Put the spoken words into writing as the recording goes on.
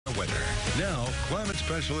weather. Now, climate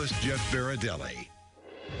specialist Jeff Baradelli.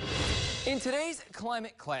 In today's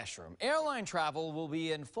Climate Classroom, airline travel will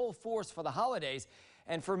be in full force for the holidays,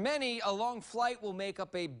 and for many, a long flight will make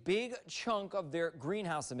up a big chunk of their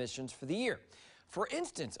greenhouse emissions for the year. For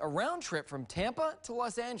instance, a round trip from Tampa to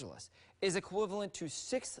Los Angeles is equivalent to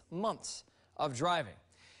 6 months of driving.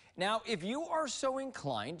 Now, if you are so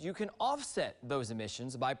inclined, you can offset those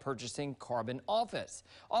emissions by purchasing carbon offsets.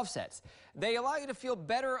 They allow you to feel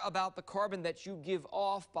better about the carbon that you give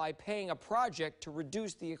off by paying a project to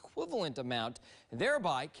reduce the equivalent amount,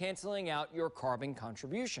 thereby canceling out your carbon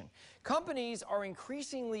contribution. Companies are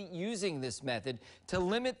increasingly using this method to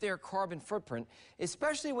limit their carbon footprint,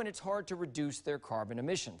 especially when it's hard to reduce their carbon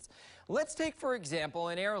emissions. Let's take, for example,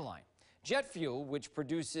 an airline. Jet fuel, which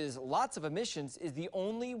produces lots of emissions, is the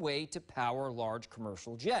only way to power large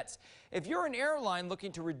commercial jets. If you're an airline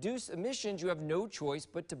looking to reduce emissions, you have no choice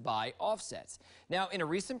but to buy offsets. Now, in a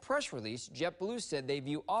recent press release, JetBlue said they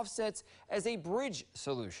view offsets as a bridge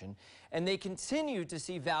solution, and they continue to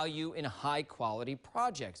see value in high-quality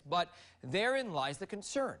projects. But therein lies the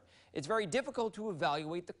concern. It's very difficult to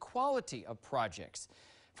evaluate the quality of projects.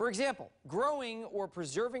 For example, growing or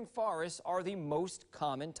preserving forests are the most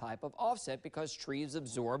common type of offset because trees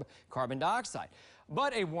absorb carbon dioxide.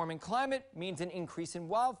 But a warming climate means an increase in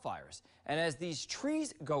wildfires. And as these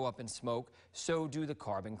trees go up in smoke, so do the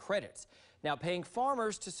carbon credits. Now, paying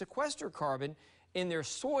farmers to sequester carbon in their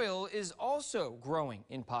soil is also growing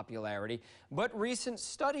in popularity. But recent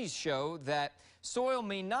studies show that soil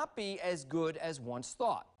may not be as good as once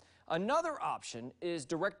thought. Another option is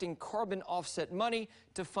directing carbon offset money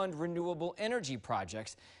to fund renewable energy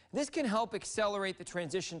projects. This can help accelerate the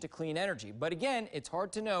transition to clean energy. But again, it's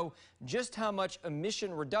hard to know just how much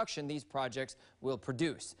emission reduction these projects will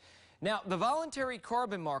produce. Now, the voluntary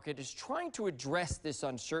carbon market is trying to address this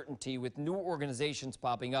uncertainty with new organizations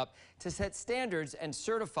popping up to set standards and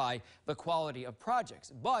certify the quality of projects.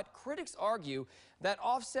 But critics argue that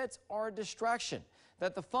offsets are a distraction,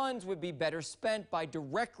 that the funds would be better spent by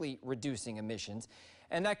directly reducing emissions,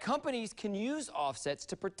 and that companies can use offsets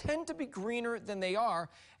to pretend to be greener than they are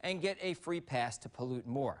and get a free pass to pollute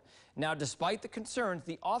more. Now, despite the concerns,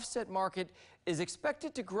 the offset market is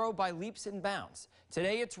expected to grow by leaps and bounds.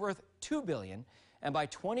 Today, it's worth $2 billion, and by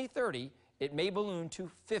 2030, it may balloon to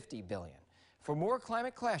 $50 billion. For more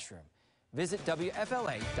Climate Classroom, visit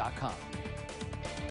WFLA.com.